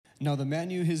Now the man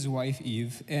knew his wife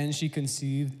Eve, and she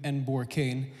conceived and bore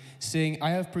Cain, saying, I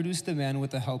have produced a man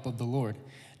with the help of the Lord.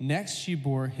 Next she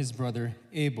bore his brother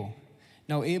Abel.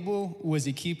 Now Abel was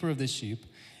a keeper of the sheep,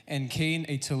 and Cain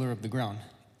a tiller of the ground.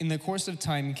 In the course of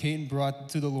time, Cain brought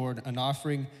to the Lord an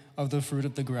offering of the fruit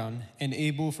of the ground, and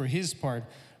Abel, for his part,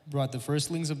 brought the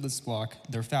firstlings of the flock,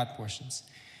 their fat portions.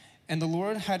 And the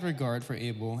Lord had regard for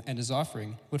Abel and his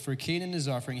offering, but for Cain and his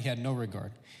offering he had no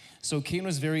regard. So Cain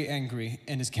was very angry,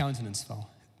 and his countenance fell.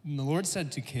 And the Lord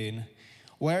said to Cain,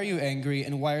 Why are you angry,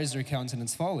 and why is your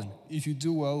countenance fallen? If you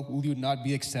do well, will you not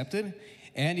be accepted?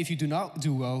 And if you do not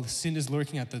do well, sin is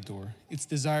lurking at the door. Its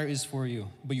desire is for you,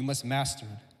 but you must master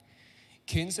it.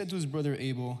 Cain said to his brother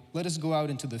Abel, Let us go out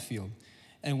into the field.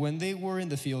 And when they were in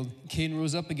the field, Cain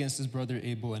rose up against his brother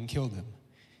Abel and killed him.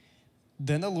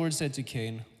 Then the Lord said to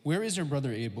Cain, Where is your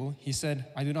brother Abel? He said,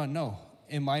 I do not know.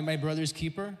 Am I my brother's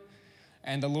keeper?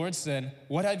 And the Lord said,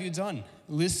 What have you done?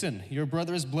 Listen, your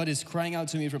brother's blood is crying out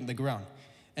to me from the ground.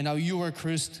 And now you are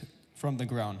cursed from the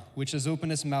ground, which has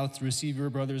opened its mouth to receive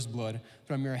your brother's blood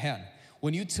from your hand.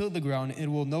 When you till the ground, it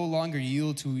will no longer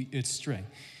yield to its strength.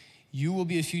 You will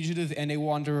be a fugitive and a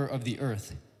wanderer of the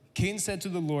earth. Cain said to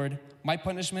the Lord, My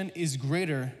punishment is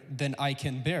greater than I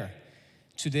can bear.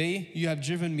 Today you have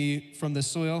driven me from the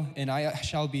soil, and I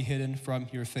shall be hidden from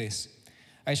your face.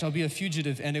 I shall be a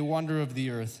fugitive and a wanderer of the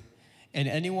earth, and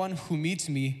anyone who meets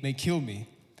me may kill me.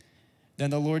 Then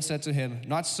the Lord said to him,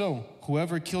 Not so.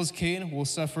 Whoever kills Cain will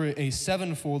suffer a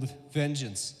sevenfold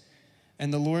vengeance.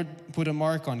 And the Lord put a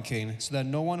mark on Cain, so that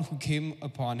no one who came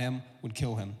upon him would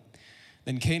kill him.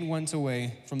 Then Cain went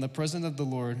away from the presence of the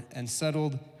Lord and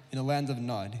settled in the land of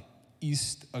Nod,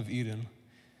 east of Eden.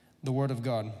 The word of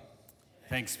God.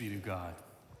 Thanks be to God.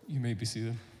 You may be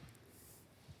seated.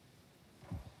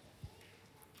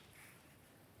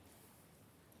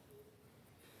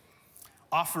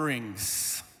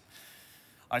 Offerings.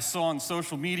 I saw on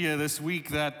social media this week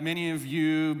that many of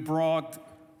you brought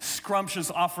scrumptious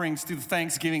offerings to the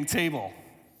Thanksgiving table.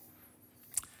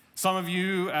 Some of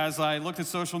you, as I looked at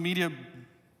social media,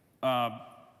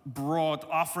 brought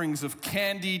offerings of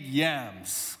candied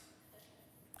yams.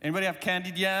 Anybody have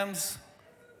candied yams?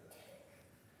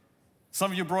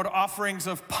 Some of you brought offerings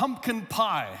of pumpkin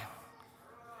pie,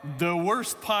 the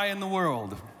worst pie in the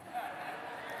world.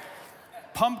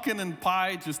 Pumpkin and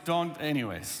pie just don't,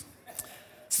 anyways.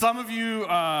 Some of you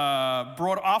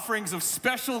brought offerings of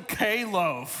Special K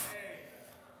loaf.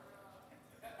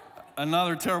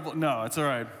 Another terrible, no, it's all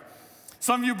right.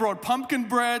 Some of you brought pumpkin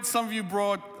bread. Some of you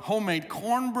brought homemade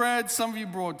cornbread. Some of you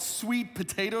brought sweet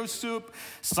potato soup.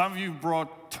 Some of you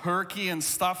brought turkey and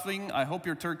stuffing. I hope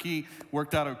your turkey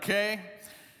worked out okay.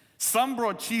 Some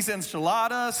brought cheese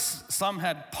enchiladas. Some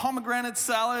had pomegranate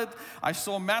salad. I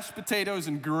saw mashed potatoes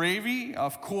and gravy,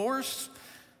 of course.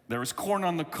 There was corn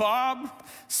on the cob.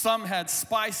 Some had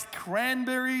spiced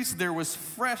cranberries. There was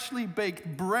freshly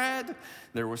baked bread.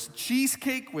 There was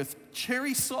cheesecake with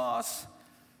cherry sauce.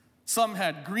 Some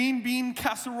had green bean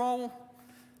casserole.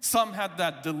 Some had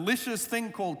that delicious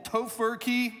thing called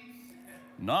tofurkey.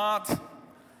 Not.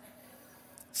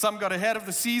 Some got ahead of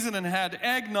the season and had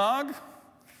eggnog.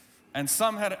 And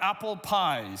some had apple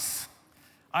pies.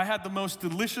 I had the most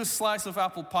delicious slice of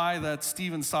apple pie that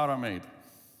Steve and Sarah made.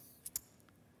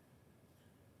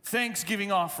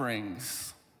 Thanksgiving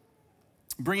offerings.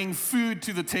 Bringing food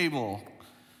to the table.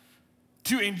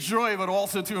 To enjoy, but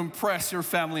also to impress your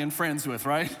family and friends with,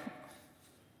 right?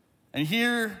 And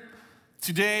here,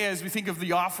 today, as we think of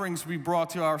the offerings we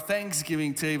brought to our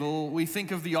Thanksgiving table, we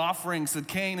think of the offerings that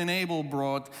Cain and Abel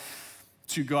brought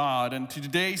to God. And to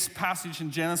today's passage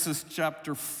in Genesis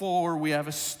chapter 4, we have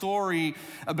a story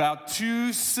about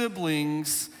two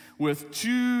siblings with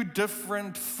two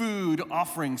different food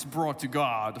offerings brought to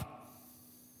God.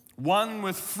 One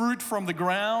with fruit from the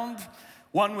ground,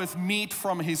 one with meat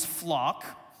from his flock.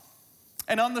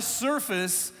 And on the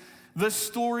surface, the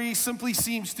story simply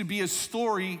seems to be a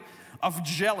story of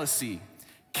jealousy.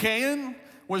 Cain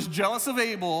was jealous of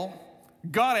Abel,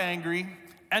 got angry,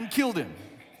 and killed him.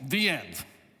 The end.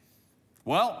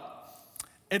 Well,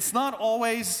 it's not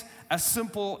always as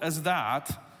simple as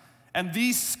that. And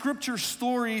these scripture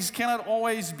stories cannot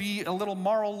always be a little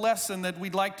moral lesson that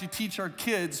we'd like to teach our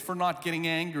kids for not getting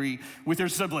angry with your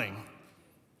sibling.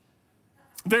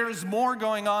 There's more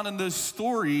going on in this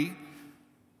story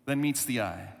than meets the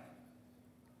eye.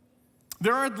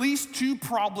 There are at least two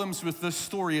problems with this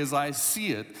story as I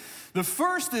see it. The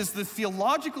first is the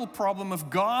theological problem of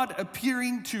God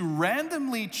appearing to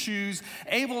randomly choose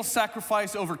Abel's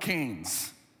sacrifice over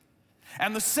Cain's.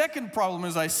 And the second problem,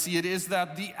 as I see it, is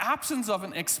that the absence of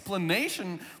an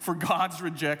explanation for God's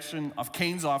rejection of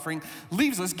Cain's offering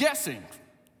leaves us guessing.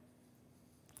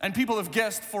 And people have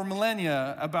guessed for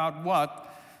millennia about what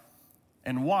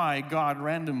and why God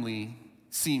randomly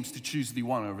seems to choose the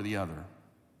one over the other.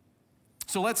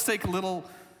 So let's take a little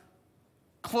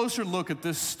closer look at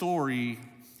this story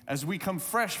as we come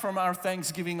fresh from our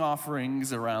Thanksgiving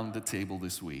offerings around the table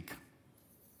this week.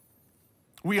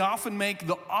 We often make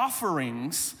the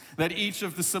offerings that each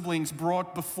of the siblings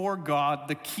brought before God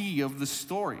the key of the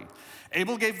story.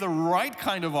 Abel gave the right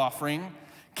kind of offering.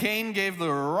 Cain gave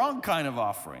the wrong kind of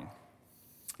offering.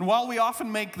 And while we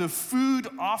often make the food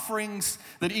offerings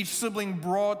that each sibling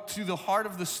brought to the heart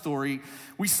of the story,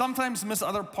 we sometimes miss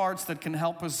other parts that can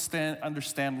help us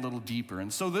understand a little deeper.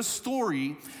 And so this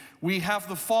story, we have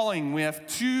the following. We have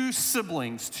two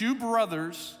siblings, two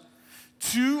brothers,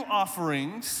 two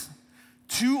offerings,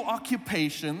 two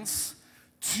occupations,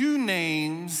 two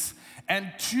names,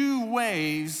 and two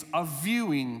ways of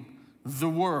viewing the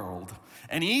world.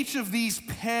 And each of these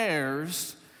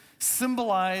pairs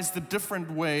symbolize the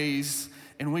different ways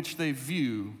in which they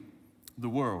view the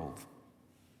world.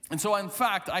 And so, in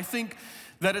fact, I think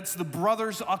that it's the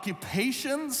brothers'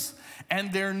 occupations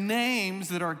and their names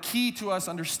that are key to us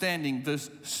understanding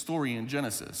this story in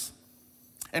Genesis.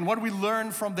 And what we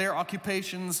learn from their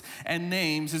occupations and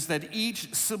names is that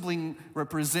each sibling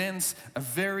represents a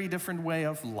very different way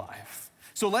of life.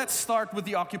 So let's start with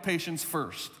the occupations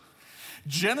first.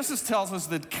 Genesis tells us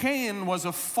that Cain was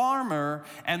a farmer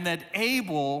and that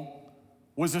Abel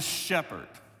was a shepherd.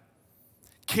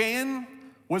 Cain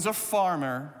was a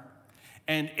farmer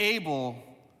and Abel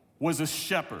was a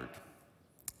shepherd.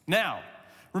 Now,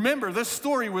 remember, this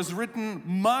story was written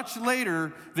much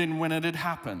later than when it had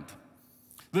happened.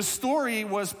 The story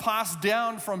was passed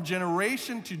down from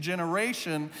generation to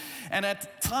generation, and at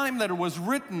the time that it was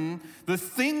written, the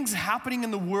things happening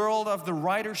in the world of the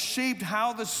writer shaped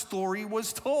how the story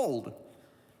was told.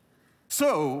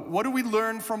 So, what do we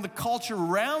learn from the culture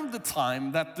around the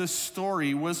time that this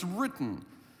story was written?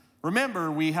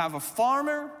 Remember, we have a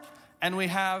farmer and we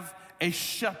have a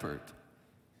shepherd.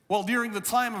 Well, during the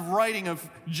time of writing of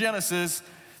Genesis,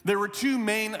 there were two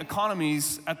main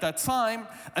economies at that time,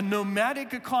 a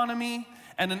nomadic economy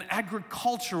and an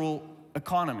agricultural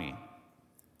economy.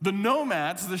 The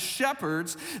nomads, the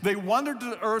shepherds, they wandered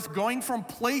the earth going from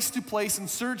place to place in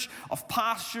search of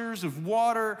pastures, of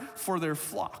water for their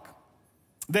flock.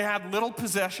 They had little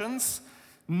possessions,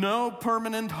 no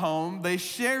permanent home. They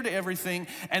shared everything,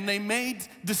 and they made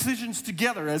decisions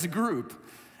together as a group.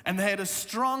 And they had a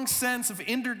strong sense of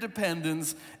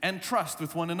interdependence and trust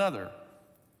with one another.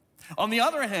 On the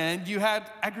other hand, you had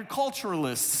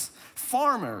agriculturalists,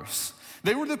 farmers.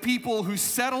 They were the people who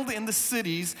settled in the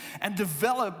cities and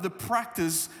developed the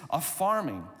practice of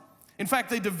farming. In fact,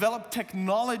 they developed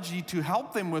technology to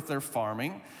help them with their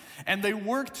farming, and they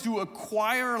worked to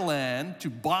acquire land, to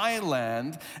buy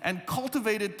land, and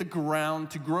cultivated the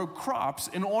ground to grow crops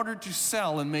in order to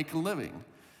sell and make a living.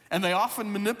 And they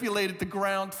often manipulated the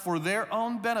ground for their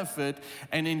own benefit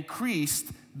and increased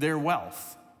their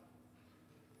wealth.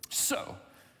 So,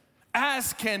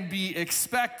 as can be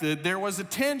expected, there was a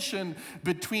tension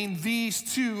between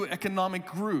these two economic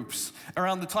groups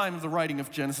around the time of the writing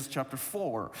of Genesis chapter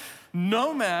 4.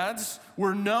 Nomads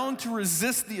were known to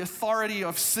resist the authority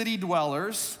of city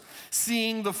dwellers,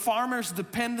 seeing the farmers'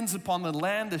 dependence upon the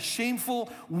land as shameful,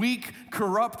 weak,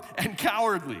 corrupt, and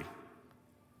cowardly.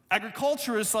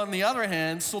 Agriculturists, on the other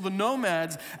hand, saw the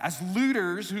nomads as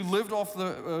looters who lived off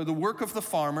the work of the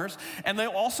farmers, and they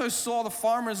also saw the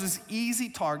farmers as easy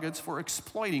targets for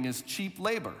exploiting as cheap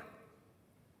labor.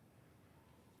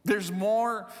 There's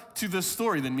more to this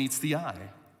story than meets the eye.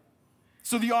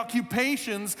 So the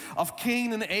occupations of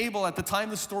Cain and Abel at the time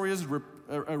the story is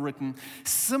written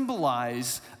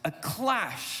symbolize a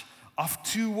clash of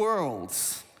two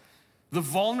worlds: the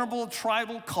vulnerable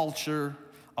tribal culture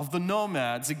of the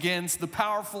nomads against the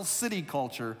powerful city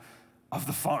culture of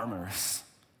the farmers.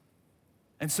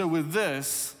 And so with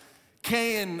this,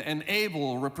 Cain and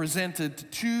Abel represented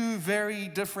two very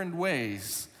different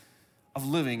ways of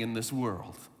living in this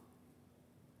world.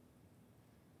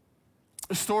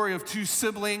 A story of two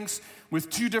siblings with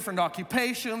two different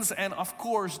occupations and, of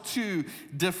course, two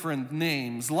different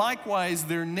names. Likewise,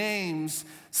 their names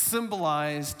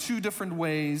symbolize two different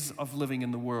ways of living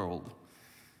in the world.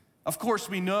 Of course,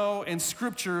 we know in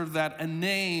Scripture that a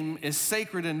name is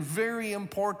sacred and very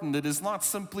important. It is not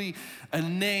simply a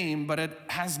name, but it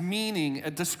has meaning.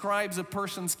 It describes a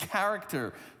person's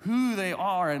character, who they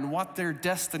are, and what their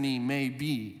destiny may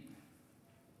be.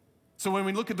 So when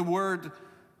we look at the word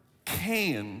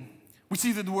Cain, we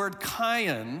see that the word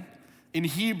Cain in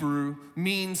Hebrew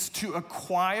means to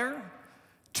acquire,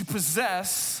 to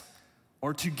possess,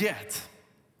 or to get.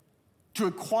 to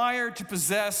acquire, to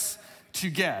possess, to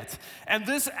get. And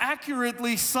this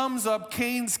accurately sums up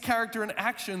Cain's character and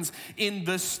actions in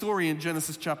this story in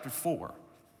Genesis chapter 4.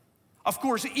 Of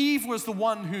course, Eve was the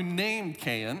one who named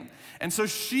Cain, and so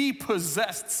she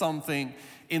possessed something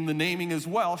in the naming as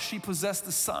well. She possessed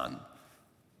a son.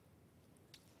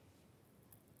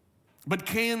 But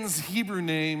Cain's Hebrew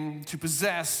name, to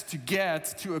possess, to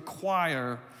get, to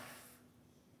acquire,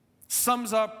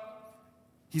 sums up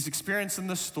his experience in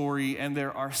this story, and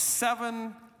there are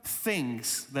 7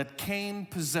 things that Cain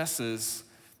possesses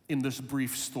in this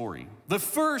brief story. The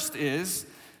first is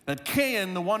that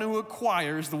Cain, the one who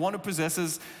acquires, the one who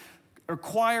possesses,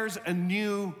 acquires a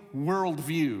new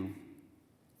worldview.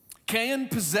 Cain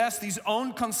possessed his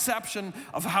own conception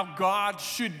of how God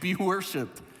should be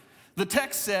worshiped. The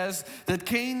text says that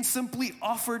Cain simply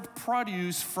offered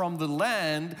produce from the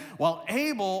land, while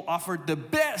Abel offered the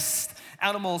best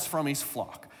animals from his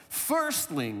flock,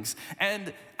 firstlings,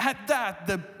 and at that,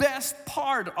 the best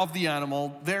part of the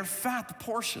animal, their fat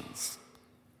portions.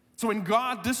 So when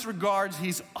God disregards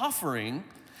his offering,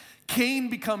 Cain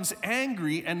becomes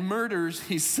angry and murders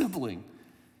his sibling.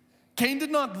 Cain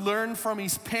did not learn from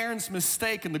his parents'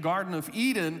 mistake in the Garden of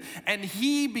Eden, and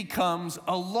he becomes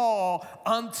a law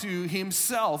unto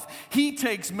himself. He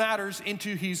takes matters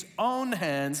into his own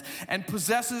hands and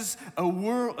possesses a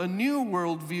new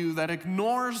worldview that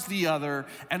ignores the other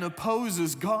and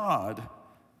opposes God.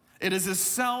 It is a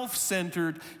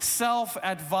self-centered,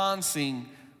 self-advancing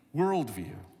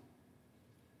worldview.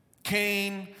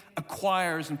 Cain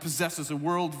acquires and possesses a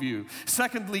worldview.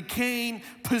 Secondly, Cain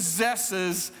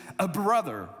possesses a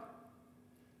brother.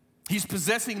 His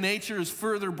possessing nature is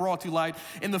further brought to light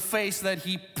in the face that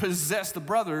he possessed a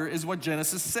brother, is what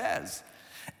Genesis says.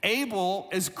 Abel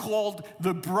is called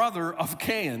the brother of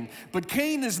Cain, but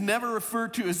Cain is never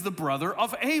referred to as the brother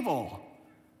of Abel.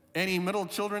 Any middle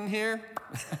children here?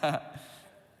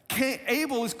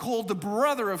 Abel is called the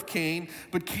brother of Cain,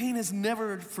 but Cain is never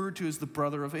referred to as the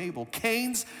brother of Abel.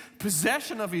 Cain's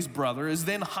possession of his brother is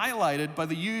then highlighted by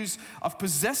the use of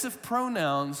possessive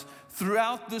pronouns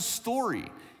throughout the story.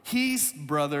 His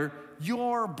brother,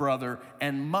 your brother,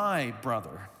 and my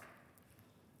brother.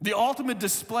 The ultimate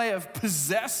display of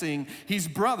possessing his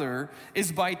brother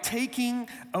is by taking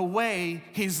away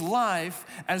his life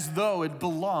as though it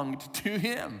belonged to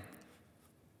him.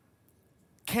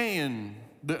 Cain,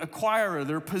 the acquirer,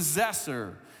 their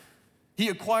possessor, he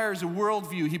acquires a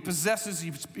worldview. He possesses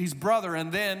his brother,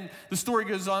 and then the story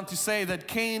goes on to say that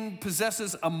Cain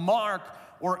possesses a mark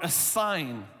or a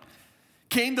sign.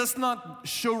 Cain does not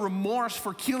show remorse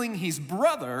for killing his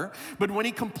brother, but when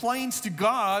he complains to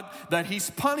God that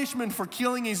his punishment for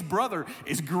killing his brother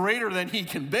is greater than he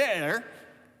can bear,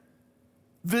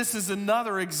 this is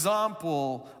another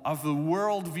example of the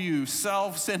worldview,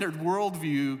 self-centered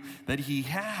worldview that he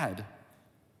had,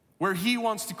 where he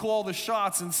wants to call the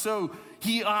shots, and so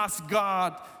he asks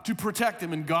God to protect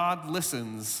him, and God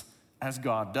listens, as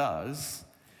God does.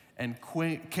 And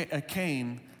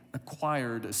Cain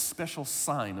acquired a special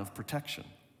sign of protection.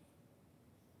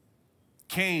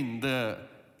 Cain, the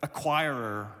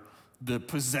acquirer, the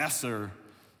possessor,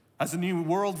 has a new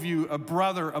worldview, a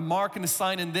brother, a mark and a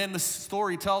sign, and then the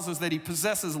story tells us that he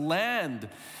possesses land.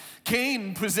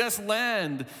 Cain possessed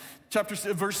land.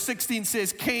 Verse 16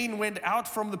 says, Cain went out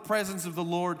from the presence of the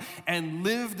Lord and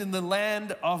lived in the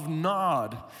land of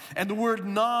Nod. And the word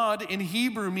Nod in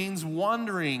Hebrew means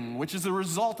wandering, which is a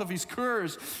result of his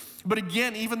curse. But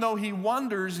again, even though he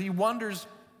wanders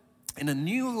in a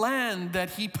new land that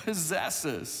he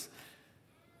possesses.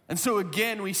 And so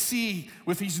again, we see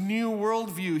with his new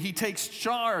worldview, he takes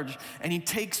charge and he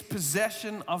takes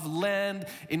possession of land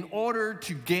in order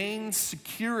to gain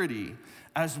security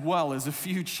as well as a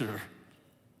future.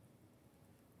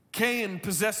 Cain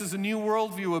possesses a new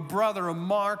worldview, a brother, a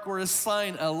mark, or a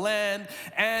sign, a land,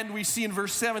 and we see in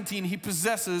verse 17, he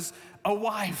possesses a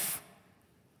wife.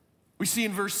 We see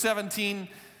in verse 17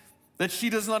 that she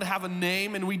does not have a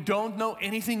name, and we don't know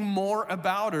anything more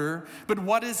about her, but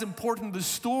what is important in the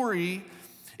story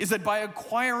is that by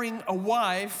acquiring a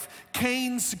wife,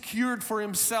 Cain secured for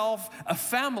himself a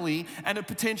family and a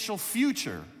potential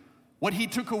future, what he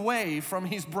took away from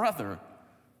his brother.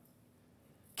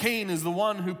 Cain is the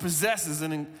one who possesses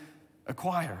and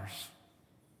acquires.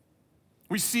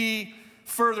 We see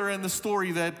further in the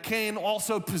story that Cain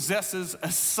also possesses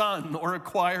a son or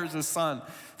acquires a son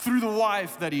through the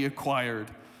wife that he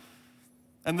acquired.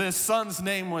 And this son's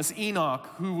name was Enoch,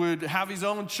 who would have his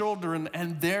own children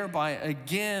and thereby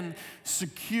again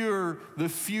secure the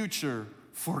future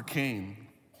for Cain.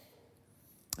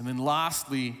 And then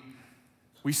lastly,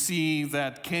 we see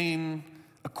that Cain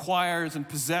acquires and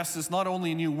possesses not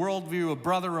only a new worldview, a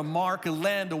brother, a mark, a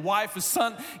land, a wife, a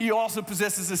son, he also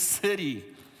possesses a city.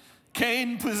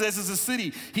 Cain possesses a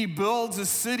city. He builds a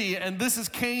city, and this is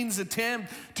Cain's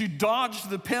attempt to dodge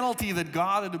the penalty that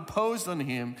God had imposed on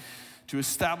him to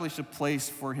establish a place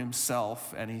for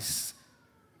himself and his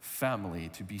family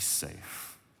to be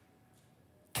safe.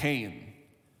 Cain,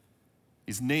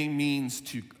 his name means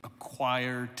to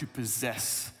acquire, to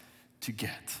possess, to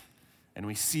get. And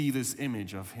we see this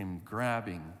image of him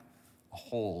grabbing a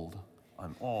hold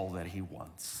on all that he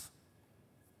wants.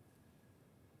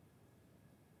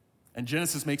 And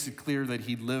Genesis makes it clear that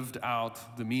he lived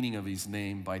out the meaning of his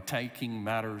name by taking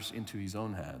matters into his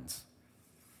own hands.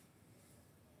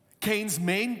 Cain's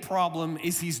main problem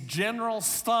is his general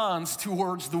stance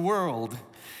towards the world.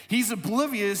 He's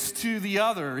oblivious to the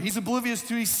other. He's oblivious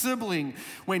to his sibling.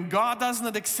 When God does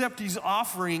not accept his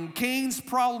offering, Cain's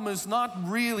problem is not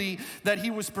really that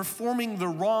he was performing the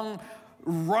wrong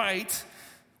rite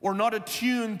or not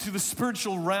attuned to the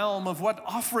spiritual realm of what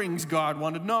offerings God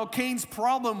wanted. No, Cain's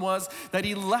problem was that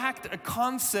he lacked a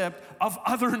concept of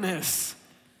otherness.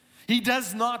 He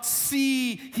does not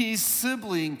see his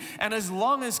sibling, and as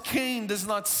long as Cain does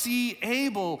not see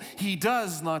Abel, he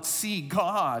does not see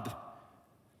God.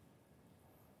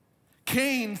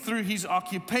 Cain, through his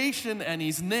occupation and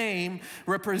his name,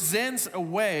 represents a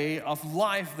way of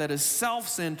life that is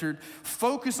self-centered,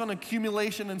 focused on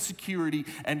accumulation and security,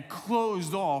 and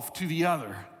closed off to the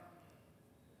other.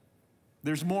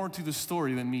 There's more to the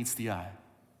story than meets the eye.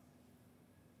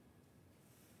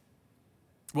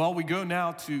 Well, we go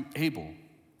now to Abel.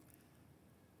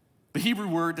 The Hebrew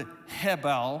word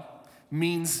hebel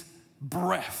means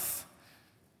breath.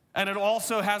 And it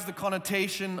also has the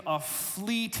connotation of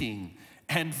fleeting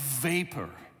and vapor.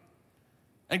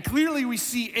 And clearly we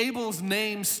see Abel's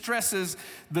name stresses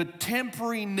the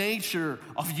temporary nature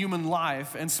of human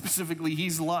life, and specifically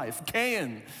his life.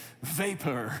 Cain,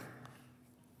 vapor.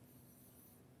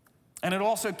 And it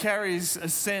also carries a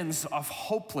sense of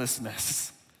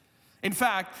hopelessness. In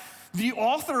fact, the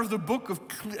author of the book of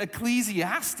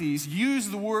Ecclesiastes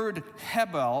used the word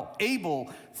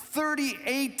Abel,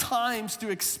 38 times to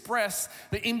express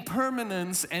the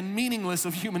impermanence and meaningless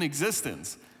of human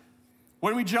existence.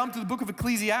 When we jump to the book of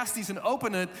Ecclesiastes and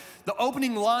open it, the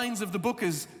opening lines of the book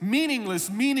is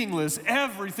meaningless, meaningless,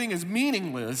 everything is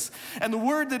meaningless. And the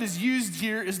word that is used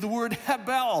here is the word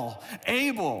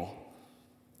Abel.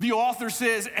 The author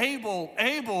says, Abel,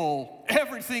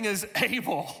 everything is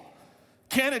Abel.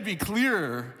 Can it be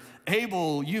clearer?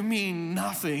 Abel, you mean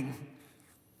nothing.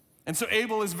 And so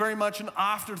Abel is very much an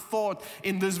afterthought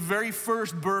in this very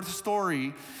first birth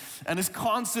story and is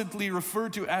constantly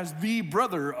referred to as the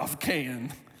brother of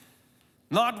Cain.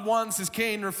 Not once is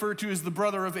Cain referred to as the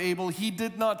brother of Abel. He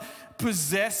did not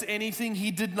possess anything.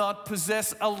 He did not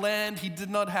possess a land. He did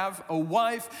not have a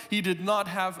wife. He did not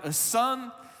have a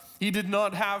son. He did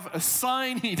not have a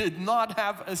sign. He did not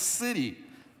have a city.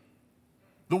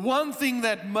 The one thing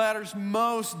that matters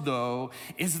most, though,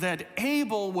 is that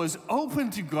Abel was open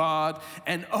to God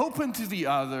and open to the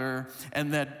other,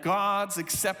 and that God's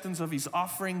acceptance of his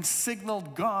offering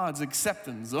signaled God's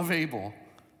acceptance of Abel.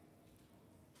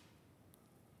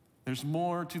 There's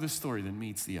more to the story than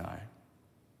meets the eye.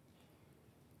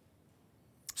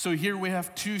 So here we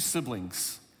have two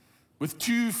siblings with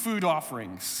two food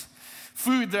offerings.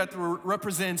 Food that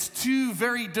represents two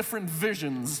very different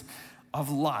visions of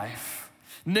life.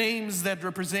 Names that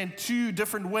represent two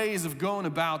different ways of going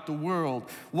about the world.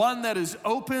 One that is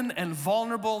open and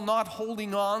vulnerable, not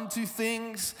holding on to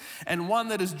things, and one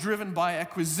that is driven by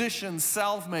acquisition,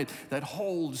 self-made, that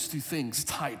holds to things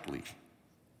tightly.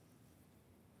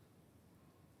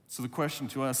 So the question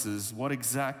to us is, what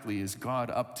exactly is God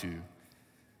up to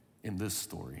in this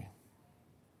story?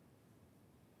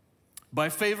 By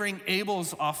favoring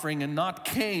Abel's offering and not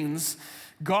Cain's,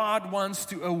 God wants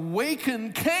to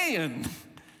awaken Cain.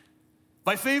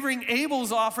 By favoring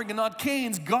Abel's offering and not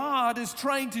Cain's, God is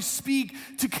trying to speak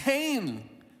to Cain.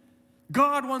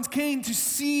 God wants Cain to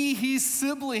see his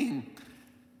sibling.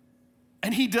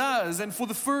 And he does. And for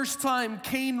the first time,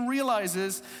 Cain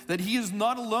realizes that he is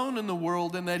not alone in the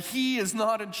world and that he is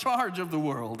not in charge of the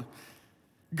world.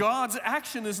 God's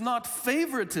action is not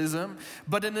favoritism,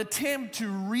 but an attempt to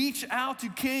reach out to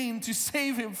Cain to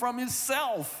save him from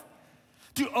himself,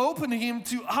 to open him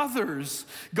to others.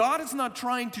 God is not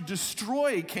trying to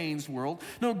destroy Cain's world.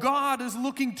 No, God is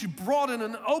looking to broaden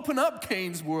and open up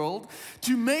Cain's world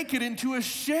to make it into a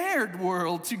shared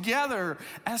world together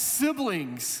as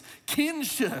siblings,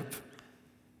 kinship.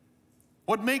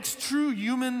 What makes a true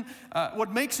human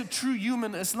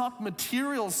is not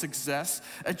material success,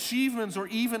 achievements, or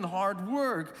even hard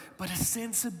work, but a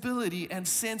sensibility and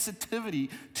sensitivity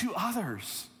to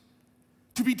others.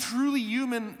 To be truly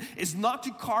human is not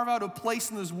to carve out a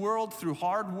place in this world through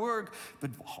hard work,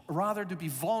 but rather to be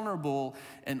vulnerable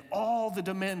in all the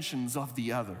dimensions of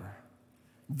the other.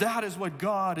 That is what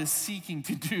God is seeking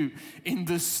to do in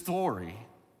this story.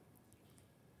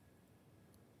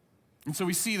 And so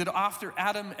we see that after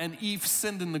Adam and Eve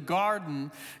sinned in the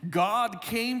garden, God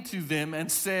came to them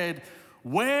and said,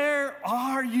 "Where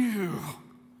are you?"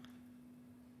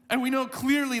 And we know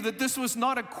clearly that this was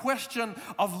not a question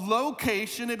of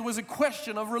location, it was a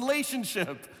question of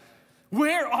relationship.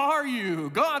 Where are you?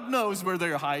 God knows where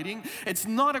they're hiding. It's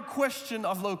not a question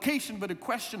of location, but a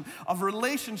question of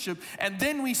relationship. And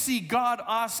then we see God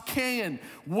ask Cain,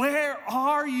 "Where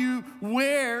are you?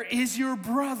 Where is your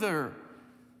brother?"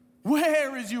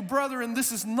 Where is your brother? And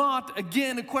this is not,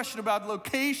 again, a question about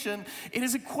location. It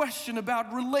is a question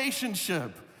about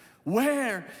relationship.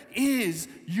 Where is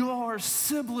your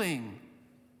sibling?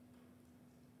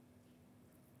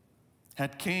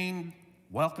 Had Cain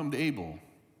welcomed Abel,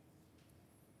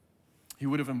 he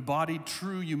would have embodied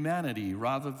true humanity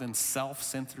rather than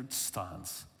self-centered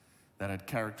stance that had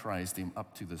characterized him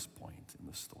up to this point in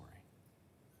the story.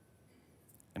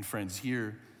 And friends,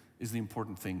 here is the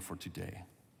important thing for today.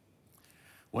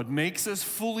 What makes us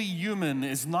fully human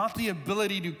is not the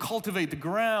ability to cultivate the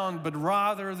ground, but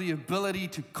rather the ability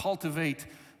to cultivate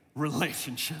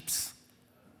relationships.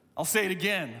 I'll say it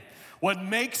again. What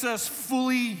makes us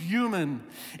fully human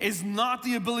is not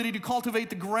the ability to cultivate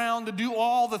the ground, to do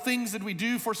all the things that we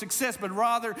do for success, but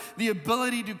rather the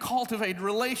ability to cultivate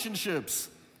relationships.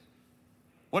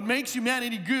 What makes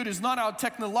humanity good is not our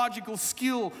technological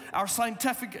skill, our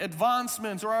scientific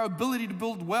advancements, or our ability to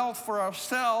build wealth for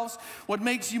ourselves. What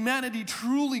makes humanity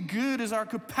truly good is our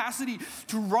capacity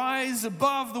to rise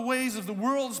above the ways of the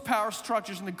world's power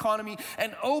structures and economy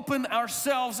and open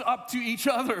ourselves up to each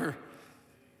other.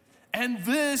 And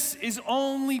this is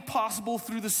only possible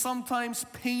through the sometimes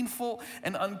painful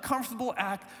and uncomfortable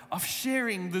act of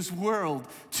sharing this world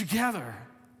together.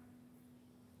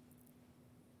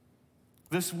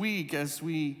 This week, as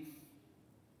we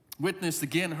witnessed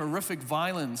again horrific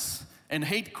violence and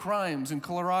hate crimes in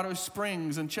Colorado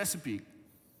Springs and Chesapeake,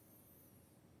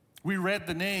 we read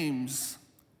the names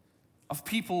of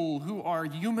people who are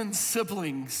human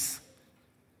siblings.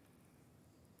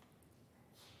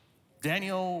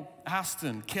 Daniel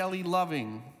Aston, Kelly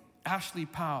Loving, Ashley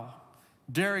Powell,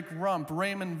 Derek Rump,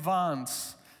 Raymond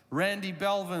Vance, Randy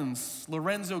Belvins,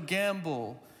 Lorenzo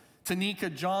Gamble,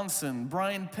 Tanika Johnson,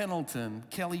 Brian Pendleton,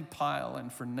 Kelly Pyle,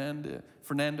 and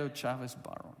Fernando Chavez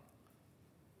Barron.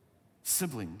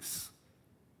 Siblings.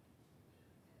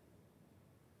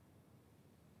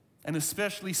 And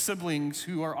especially siblings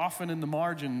who are often in the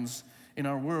margins in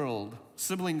our world.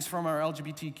 Siblings from our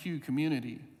LGBTQ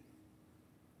community.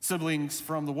 Siblings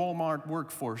from the Walmart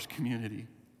workforce community.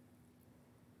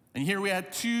 And here we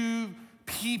had two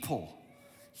people,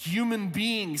 human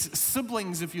beings,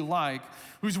 siblings if you like,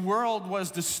 whose world was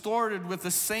distorted with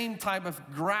the same type of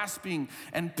grasping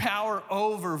and power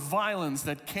over violence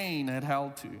that Cain had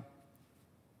held to.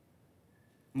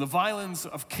 And the violence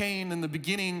of Cain in the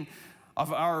beginning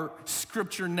of our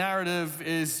scripture narrative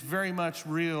is very much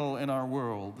real in our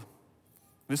world.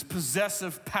 This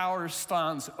possessive power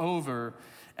stance over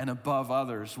and above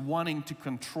others, wanting to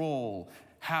control,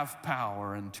 have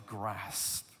power, and to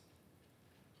grasp.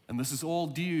 And this is all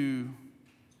due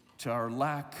to our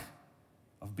lack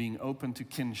of being open to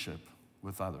kinship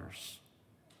with others.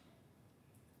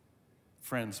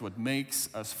 Friends, what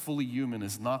makes us fully human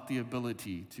is not the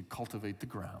ability to cultivate the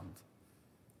ground,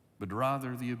 but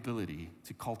rather the ability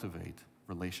to cultivate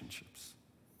relationships.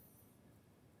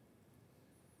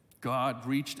 God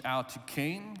reached out to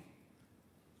Cain,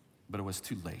 but it was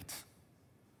too late.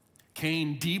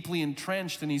 Cain, deeply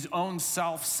entrenched in his own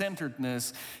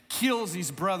self-centeredness, kills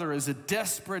his brother as a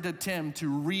desperate attempt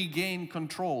to regain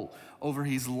control over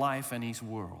his life and his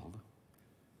world.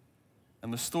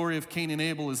 And the story of Cain and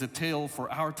Abel is a tale for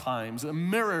our times, a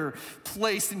mirror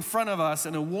placed in front of us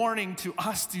and a warning to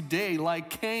us today. Like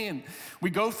Cain, we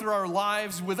go through our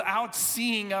lives without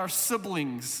seeing our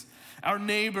siblings, our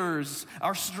neighbors,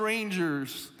 our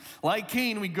strangers. Like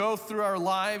Cain, we go through our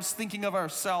lives thinking of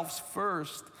ourselves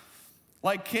first.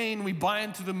 Like Cain, we buy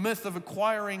into the myth of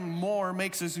acquiring more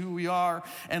makes us who we are.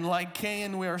 And like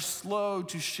Cain, we are slow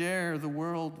to share the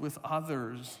world with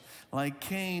others. Like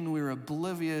Cain, we're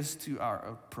oblivious to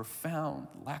our profound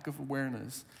lack of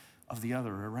awareness of the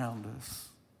other around us.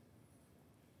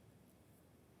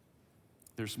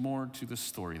 there's more to the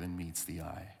story than meets the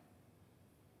eye.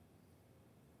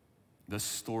 The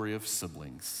story of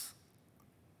siblings.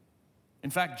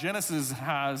 In fact, Genesis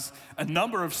has a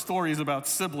number of stories about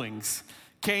siblings.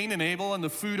 Cain and Abel and the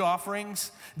food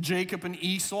offerings, Jacob and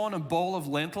Esau and a bowl of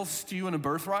lentil stew and a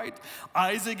birthright,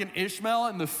 Isaac and Ishmael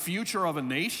and the future of a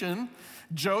nation,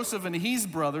 Joseph and his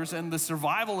brothers and the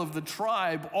survival of the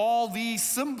tribe, all these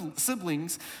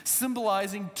siblings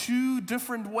symbolizing two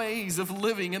different ways of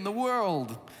living in the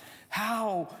world.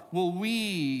 How will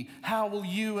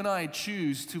you and I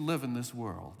choose to live in this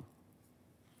world?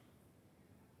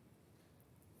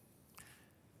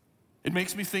 It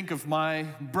makes me think of my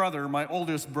brother, my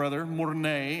oldest brother,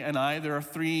 Mornay, and I. There are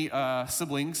three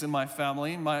siblings in my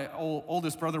family. My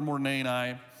oldest brother, Mornay, and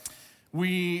I,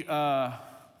 we are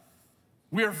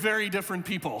very different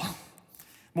people.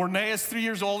 Mornay is 3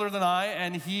 years older than I,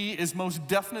 and he is most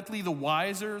definitely the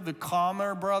wiser, the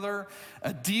calmer brother,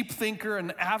 a deep thinker,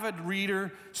 an avid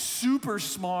reader, super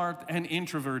smart, and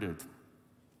introverted.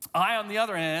 I, on the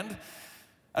other hand,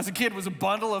 as a kid, was a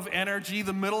bundle of energy,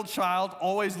 the middle child,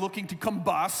 always looking to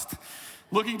combust,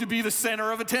 looking to be the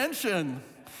center of attention.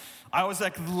 I was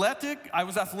athletic,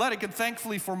 and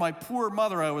thankfully for my poor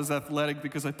mother, I was athletic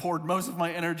because I poured most of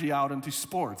my energy out into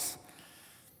sports.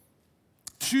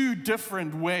 Two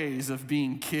different ways of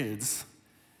being kids.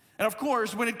 And of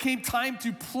course, when it came time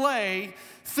to play,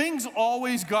 things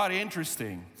always got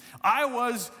interesting. I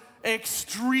was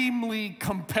extremely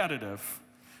competitive.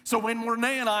 So when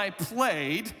Mornay and I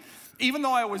played, even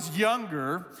though I was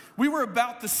younger, we were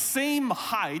about the same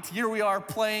height. Here we are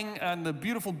playing on the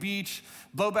beautiful beach,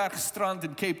 Blauwbergstrand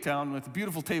in Cape Town with a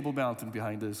beautiful Table Mountain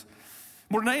behind us.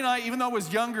 Mornay and I, even though I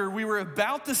was younger, we were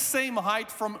about the same height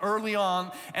from early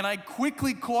on, and I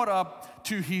quickly caught up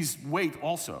to his weight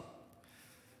also.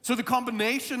 So the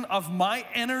combination of my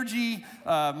energy,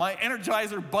 my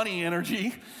Energizer Bunny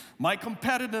energy, my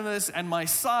competitiveness, and my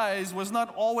size was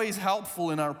not always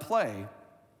helpful in our play.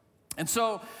 And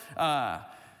so,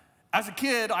 as a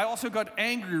kid, I also got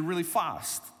angry really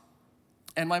fast.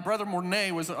 And my brother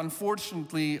Mornay was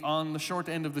unfortunately on the short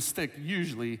end of the stick,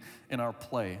 usually in our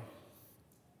play.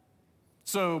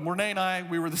 So Mornay and I,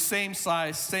 we were the same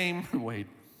size, same weight.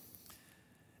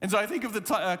 And so I think of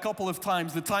a couple of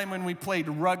times, the time when we played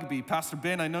rugby. Pastor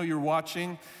Ben, I know you're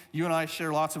watching. You and I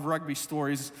share lots of rugby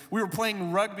stories. We were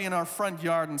playing rugby in our front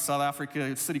yard in South Africa,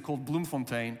 a city called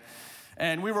Bloemfontein.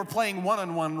 And we were playing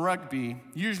one-on-one rugby.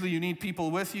 Usually you need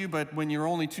people with you, but when you're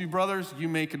only two brothers, you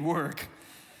make it work.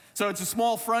 So it's a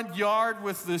small front yard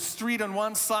with the street on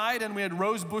one side, and we had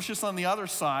rose bushes on the other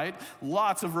side,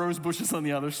 lots of rose bushes on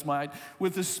the other side,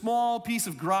 with a small piece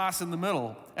of grass in the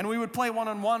middle. And we would play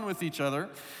one-on-one with each other.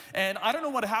 And I don't know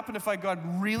what happened if I got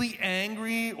really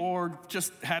angry or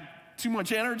just had too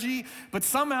much energy, but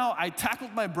somehow I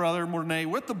tackled my brother, Mornay,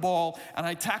 with the ball, and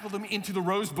I tackled him into the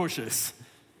rose bushes.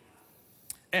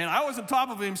 And I was on top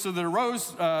of him, so the rose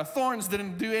thorns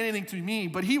didn't do anything to me,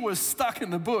 but he was stuck in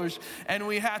the bush, and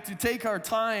we had to take our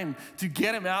time to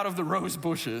get him out of the rose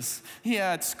bushes. He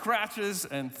had scratches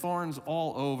and thorns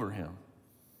all over him.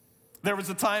 There was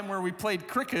a time where we played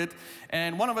cricket,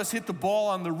 and one of us hit the ball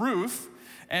on the roof,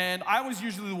 and I was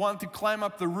usually the one to climb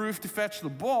up the roof to fetch the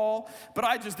ball, but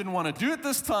I just didn't want to do it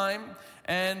this time.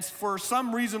 And for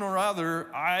some reason or other,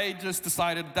 I just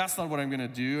decided that's not what I'm going to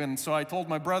do. And so I told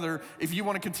my brother, if you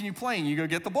want to continue playing, you go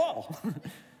get the ball.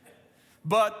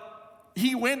 But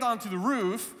he went onto the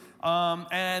roof,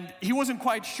 and he wasn't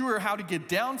quite sure how to get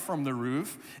down from the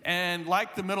roof. And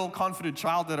like the middle confident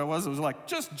child that I was like,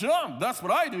 just jump, that's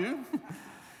what I do.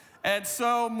 And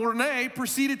so Mornay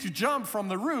proceeded to jump from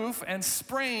the roof and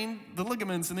sprain the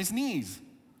ligaments in his knee.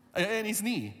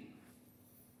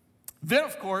 Then,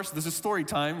 of course, this is story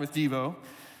time with Devo.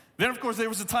 Then, of course, there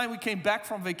was a time we came back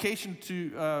from vacation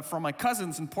from my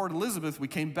cousins in Port Elizabeth. We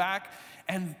came back,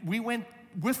 and we went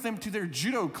with them to their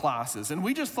judo classes. And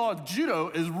we just thought judo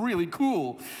is really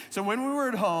cool. So when we were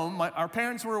at home, our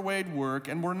parents were away at work,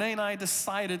 and Mornay and I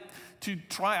decided to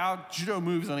try out judo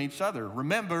moves on each other.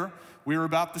 Remember, we were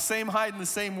about the same height and the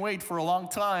same weight for a long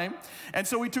time. And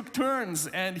so we took turns,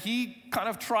 and he kind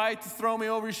of tried to throw me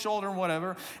over his shoulder and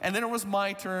whatever. And then it was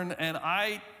my turn, and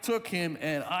I took him,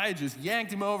 and I just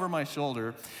yanked him over my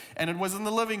shoulder. And it was in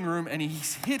the living room, and he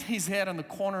hit his head on the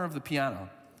corner of the piano.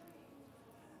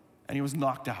 And he was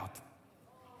knocked out.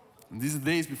 And these are the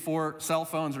days before cell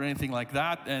phones or anything like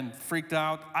that, and freaked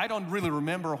out. I don't really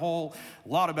remember a whole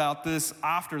lot about this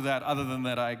after that, other than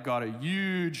that I got a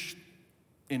huge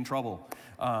in trouble.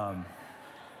 But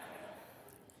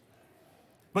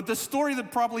the story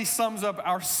that probably sums up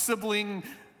our sibling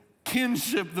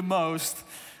kinship the most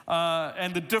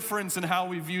And the difference in how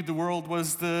we viewed the world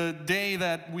was the day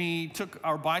that we took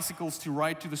our bicycles to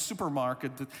ride to the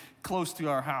supermarket close to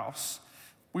our house.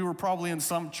 We were probably in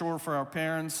some chore for our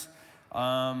parents,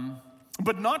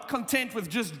 but not content with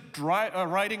just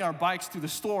riding our bikes to the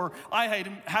store. I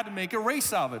had to make a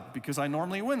race of it because I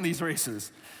normally win these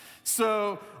races.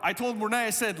 So I told Mornay, I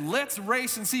said, let's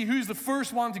race and see who's the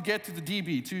first one to get to the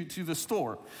DB, to the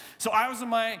store. So I was in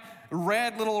my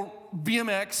red little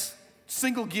BMX,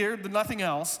 single geared, nothing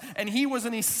else, and he was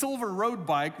in his silver road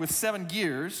bike with 7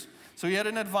 gears, so he had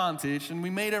an advantage, and we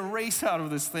made a race out of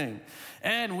this thing.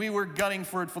 And we were gunning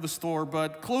for it for the store,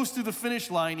 but close to the finish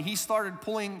line, he started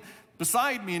pulling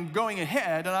beside me and going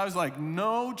ahead, and I was like,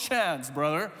 no chance,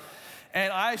 brother.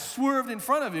 And I swerved in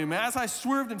front of him. As I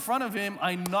swerved in front of him,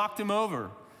 I knocked him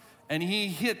over, and he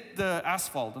hit the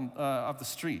asphalt of the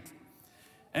street.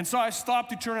 And so I stopped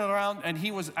to turn around, and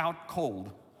he was out cold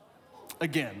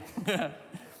again.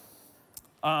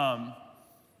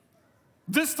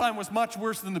 This time was much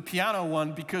worse than the piano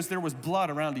one because there was blood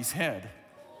around his head.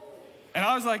 And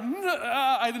I was like,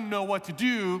 I didn't know what to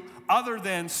do other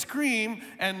than scream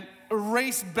and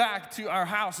race back to our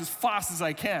house as fast as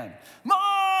I can.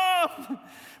 Mom!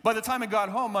 By the time I got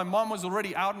home, my mom was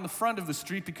already out in the front of the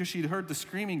street because she'd heard the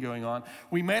screaming going on.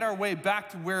 We made our way back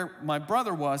to where my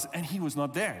brother was, and he was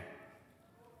not there.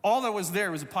 All that was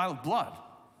there was a pile of blood.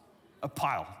 A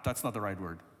pile, that's not the right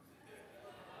word.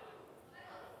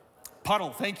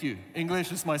 Puddle, thank you.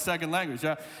 English is my second language.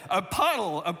 Yeah? A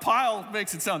pile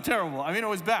makes it sound terrible. I mean, it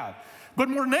was bad. But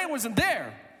Mornay wasn't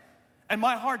there. And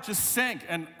my heart just sank.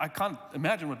 And I can't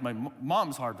imagine what my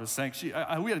mom's heart was sank. We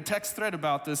had a text thread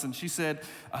about this, and she said,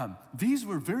 these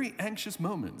were very anxious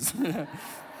moments.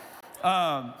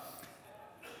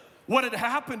 What had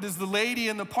happened is the lady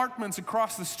in the apartments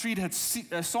across the street had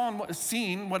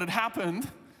seen what had happened.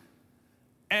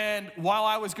 And while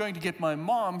I was going to get my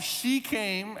mom, she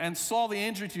came and saw the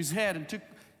injury to his head and took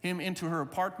him into her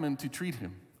apartment to treat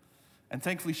him. And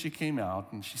thankfully she came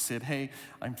out and she said, hey,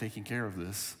 I'm taking care of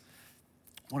this.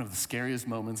 One of the scariest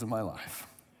moments of my life.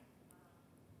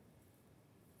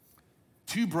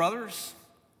 2 brothers,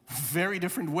 very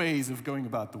different ways of going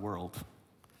about the world.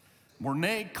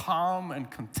 Mornay, calm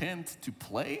and content to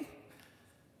play.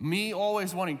 Me,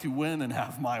 always wanting to win and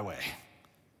have my way.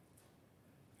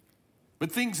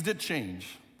 But things did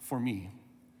change for me.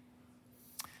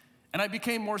 And I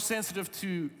became more sensitive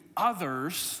to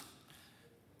others,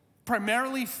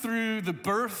 primarily through the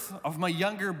birth of my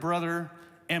younger brother,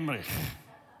 Emmerich.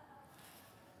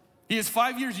 He is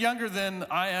 5 years younger than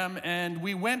I am, and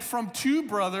we went from 2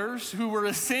 brothers who were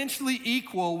essentially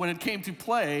equal when it came to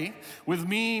play, with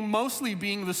me mostly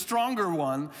being the stronger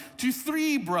one, to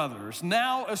 3 brothers.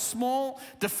 Now a small,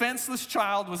 defenseless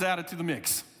child was added to the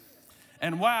mix.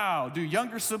 And wow, do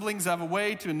younger siblings have a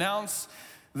way to announce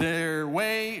their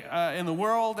way in the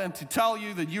world and to tell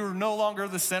you that you're no longer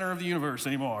the center of the universe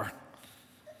anymore.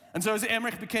 And so as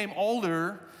Emmerich became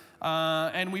older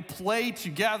and we played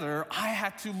together, I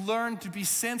had to learn to be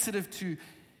sensitive to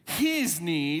his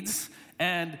needs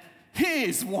and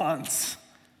his wants.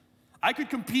 I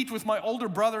could compete with my older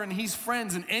brother and his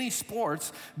friends in any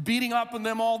sports, beating up on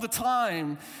them all the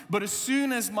time. But as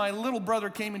soon as my little brother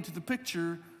came into the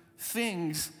picture,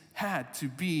 things had to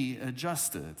be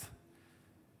adjusted.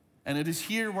 And it is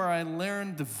here where I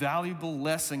learned the valuable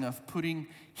lesson of putting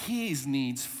his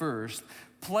needs first,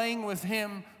 playing with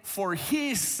him for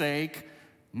his sake,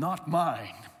 not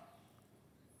mine.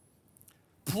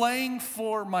 Playing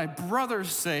for my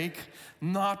brother's sake,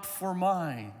 not for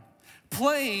mine.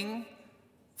 Playing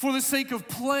for the sake of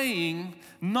playing,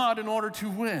 not in order to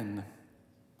win.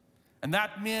 And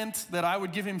that meant that I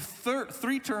would give him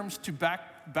 3 terms to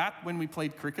bat when we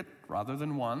played cricket rather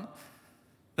than 1.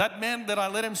 That meant that I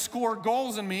let him score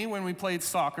goals on me when we played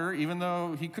soccer, even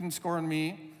though he couldn't score on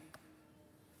me.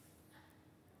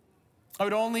 I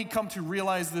would only come to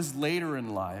realize this later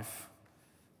in life,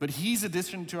 but his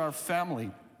addition to our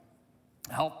family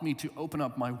helped me to open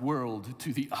up my world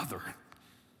to the other,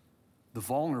 the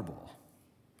vulnerable.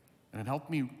 And it helped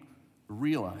me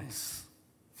realize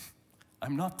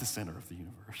I'm not the center of the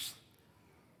universe.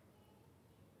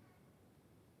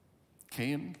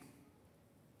 Cain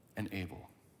and Abel.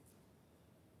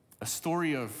 A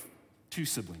story of 2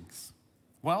 siblings.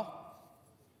 Well,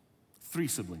 3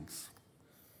 siblings.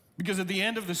 Because at the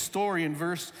end of the story in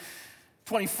verse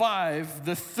 25,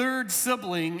 the 3rd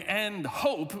sibling and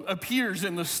hope appears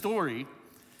in the story.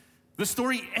 The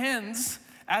story ends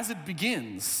as it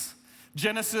begins.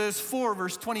 Genesis 4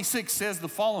 verse 26 says the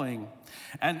following,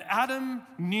 and Adam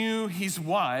knew his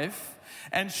wife,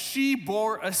 And she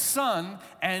bore a son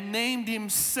and named him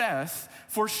Seth,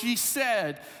 for she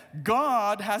said,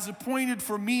 God has appointed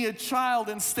for me a child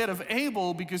instead of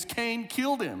Abel because Cain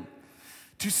killed him.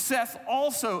 To Seth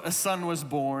also a son was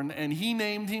born, and he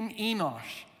named him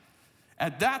Enosh.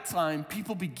 At that time,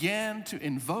 people began to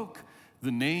invoke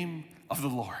the name of the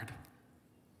Lord.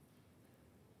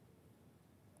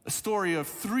 A story of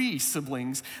 3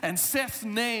 siblings, and Seth's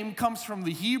name comes from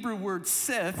the Hebrew word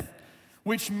Seth,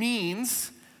 which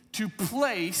means to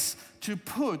place, to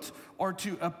put, or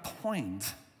to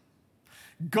appoint.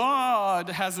 God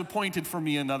has appointed for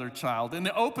me another child. In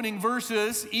the opening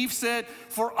verses, Eve said,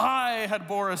 for I had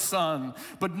bore a son.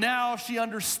 But now she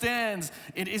understands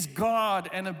it is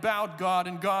God and about God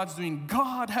and God's doing.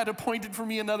 God had appointed for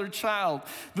me another child.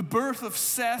 The birth of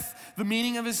Seth, the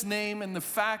meaning of his name, and the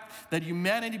fact that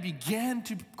humanity began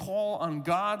to call on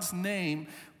God's name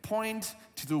point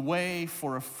to the way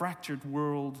for a fractured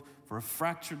world, for a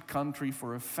fractured country,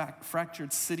 for a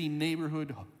fractured city,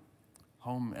 neighborhood,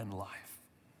 home, and life.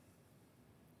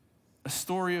 A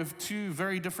story of 2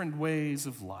 very different ways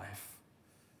of life.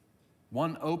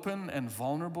 One open and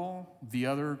vulnerable, the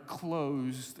other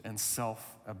closed and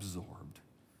self-absorbed.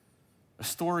 A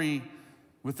story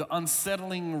with the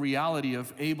unsettling reality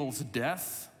of Abel's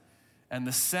death and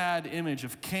the sad image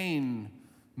of Cain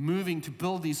moving to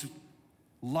build his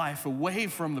life away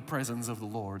from the presence of the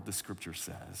Lord, the scripture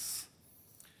says.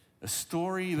 A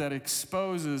story that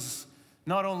exposes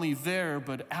not only their,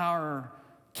 but our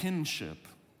kinship,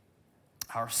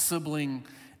 our sibling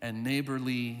and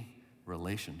neighborly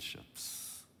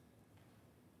relationships,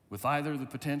 with either the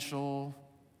potential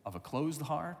of a closed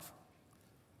heart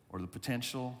or the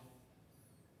potential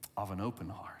of an open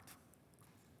heart.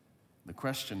 The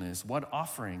question is, what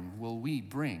offering will we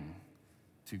bring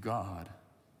to God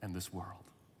and this world?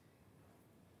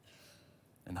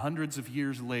 And hundreds of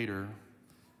years later,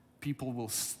 people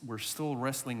were still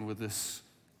wrestling with this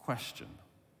question.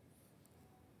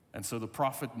 And so the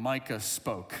prophet Micah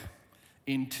spoke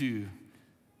into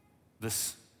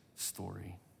this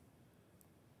story.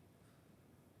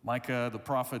 Micah the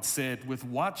prophet said, with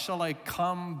what shall I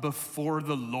come before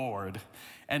the Lord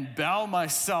and bow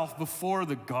myself before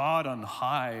the God on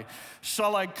high?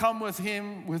 Shall I come with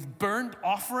him with burnt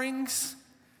offerings,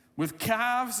 with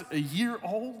calves a year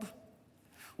old?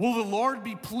 Will the Lord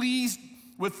be pleased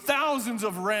with thousands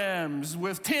of rams,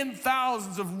 with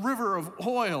 10,000s of river of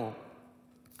oil?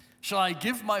 Shall I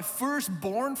give my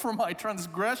firstborn for my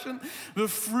transgression, the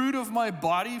fruit of my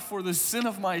body for the sin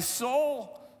of my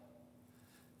soul?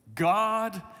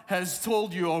 God has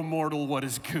told you, O mortal, what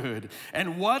is good.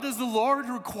 And what does the Lord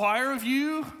require of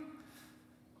you?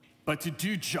 But to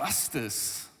do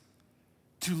justice,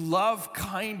 to love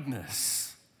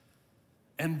kindness,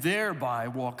 and thereby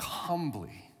walk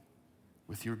humbly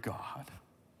with your God.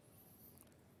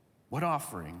 What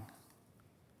offering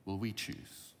will we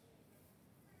choose?